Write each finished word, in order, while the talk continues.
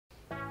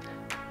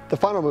The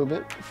final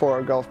movement for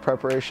our golf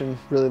preparation,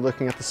 really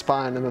looking at the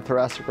spine and the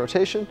thoracic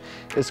rotation,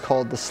 is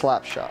called the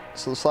slap shot.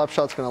 So the slap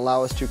shot is going to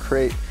allow us to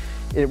create,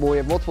 we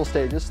have multiple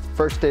stages. The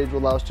first stage will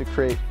allow us to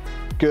create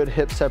good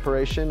hip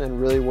separation and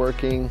really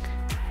working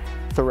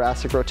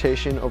thoracic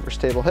rotation over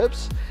stable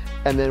hips.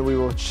 And then we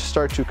will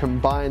start to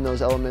combine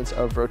those elements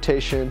of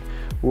rotation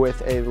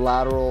with a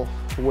lateral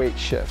weight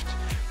shift.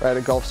 Right,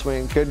 a golf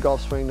swing, good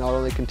golf swing not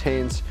only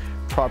contains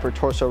proper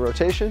torso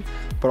rotation,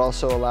 but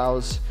also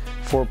allows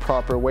for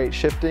proper weight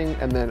shifting,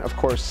 and then of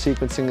course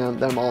sequencing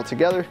them all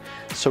together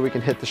so we can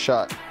hit the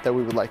shot that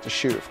we would like to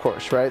shoot, of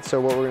course, right? So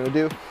what we're gonna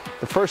do,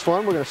 the first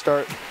one, we're gonna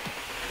start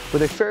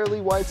with a fairly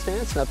wide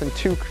stance, nothing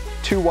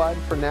too wide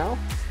for now.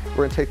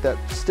 We're gonna take that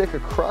stick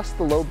across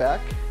the low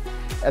back,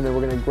 and then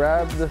we're gonna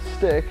grab the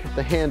stick,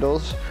 the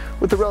handles,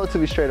 with the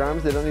relatively straight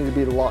arms. They don't need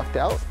to be locked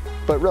out,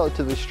 but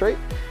relatively straight.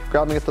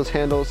 Grabbing at those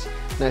handles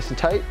nice and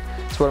tight.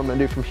 So what I'm gonna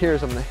do from here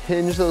is I'm gonna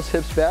hinge those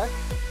hips back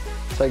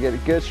so I get a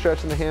good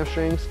stretch in the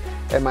hamstrings.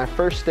 And my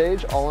first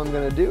stage, all I'm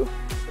gonna do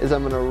is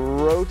I'm gonna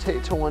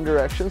rotate to one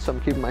direction. So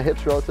I'm keeping my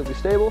hips relatively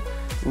stable.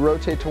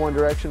 Rotate to one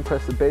direction,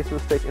 press the base of the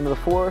stick into the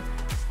floor,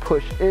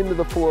 push into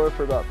the floor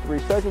for about 3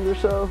 seconds or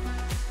so.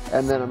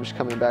 And then I'm just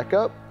coming back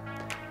up,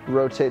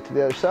 rotate to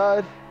the other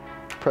side,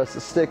 press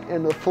the stick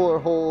into the floor,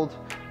 hold,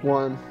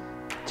 1,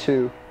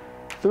 2,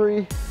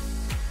 3,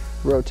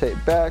 rotate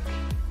back,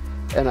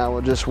 and I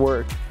will just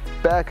work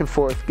back and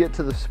forth, get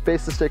to the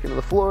base of the stick into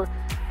the floor,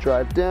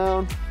 drive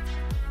down,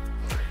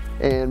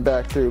 and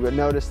back through. But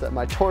notice that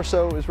my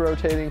torso is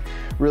rotating.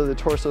 Really the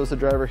torso is the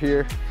driver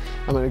here.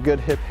 I'm in a good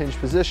hip hinge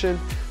position.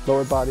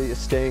 Lower body is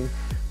staying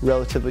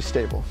relatively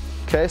stable.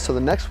 Okay, so the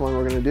next one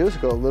we're gonna do is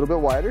go a little bit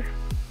wider.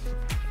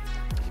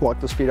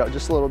 Walk those feet out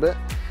just a little bit.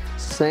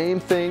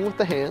 Same thing with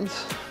the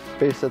hands.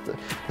 The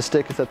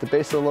stick is at the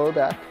base of the lower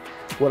back.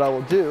 What I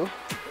will do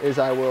is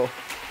I will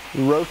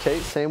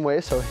rotate, same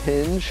way, so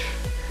hinge,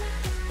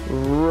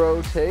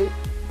 rotate,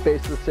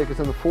 base of the stick is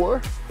on the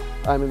floor.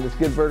 I'm in this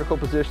good vertical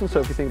position,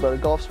 so if you think about a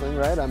golf swing,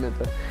 right, I'm at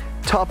the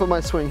top of my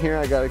swing here.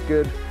 I got a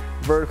good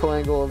vertical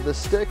angle of this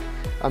stick.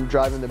 I'm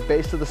driving the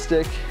base of the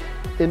stick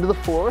into the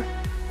floor,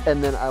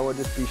 and then I will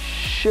just be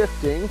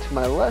shifting to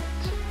my left,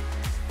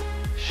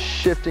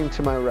 shifting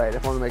to my right.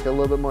 If I want to make it a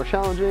little bit more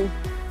challenging,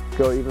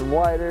 go even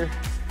wider,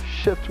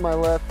 shift to my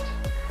left,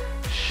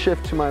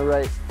 shift to my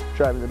right,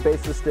 driving the base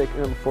of the stick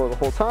into the floor the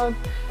whole time.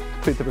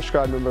 Complete the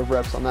prescribed number of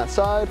reps on that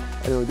side,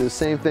 and then we'll do the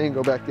same thing,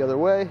 go back the other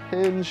way,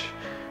 hinge,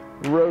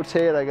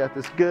 rotate. I got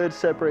this good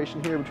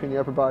separation here between the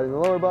upper body and the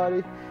lower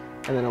body,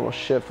 and then I will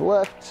shift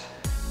left,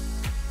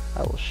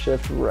 I will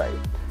shift right,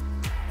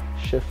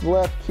 shift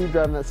left, keep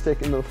driving that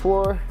stick into the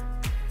floor,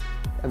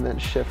 and then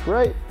shift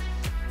right.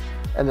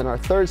 And then our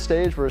third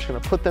stage, we're just gonna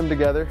put them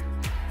together.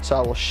 So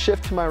I will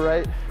shift to my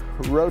right,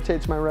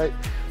 rotate to my right,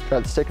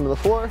 drive the stick into the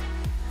floor,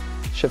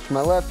 shift to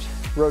my left,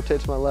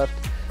 rotate to my left,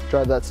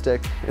 drive that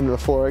stick into the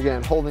floor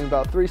again, holding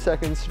about 3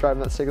 seconds,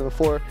 driving that stick into the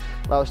floor,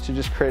 allow us to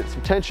just create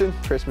some tension,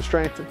 create some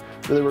strength,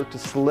 really work to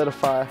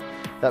solidify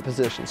that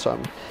position. So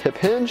I'm hip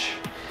hinge,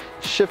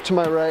 shift to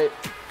my right,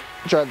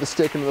 drive the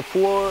stick into the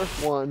floor,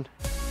 1,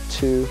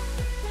 2,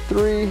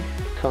 3,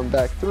 come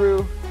back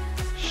through,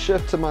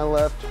 shift to my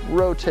left,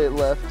 rotate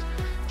left,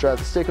 drive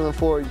the stick on the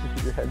floor. You can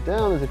keep your head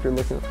down as if you're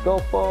looking at the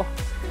golf ball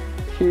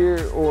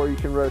here, or you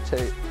can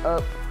rotate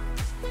up,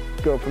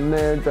 go from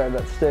there, drive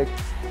that stick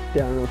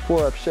down to the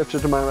floor. I've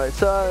shifted to my right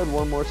side,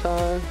 one more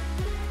time,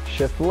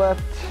 shift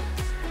left,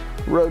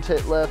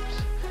 rotate left,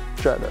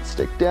 drive that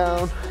stick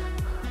down,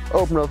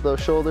 open up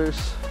those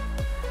shoulders,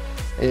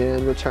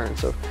 and return.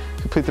 So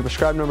complete the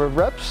prescribed number of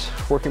reps,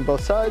 working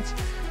both sides.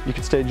 You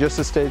can stay just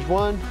at stage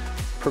 1,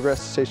 progress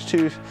to stage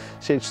 2,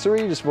 stage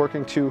 3, just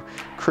working to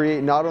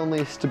create not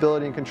only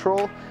stability and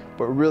control,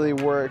 but really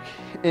work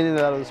in and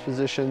out of those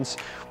positions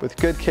with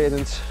good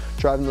cadence,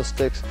 driving those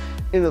sticks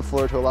into the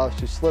floor to allow us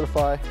to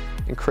solidify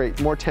and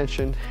create more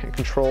tension and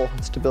control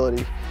and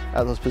stability out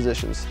of those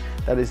positions.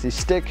 That is the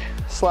stick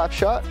slap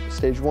shot,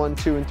 stage 1,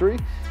 2, and 3.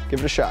 Give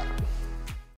it a shot.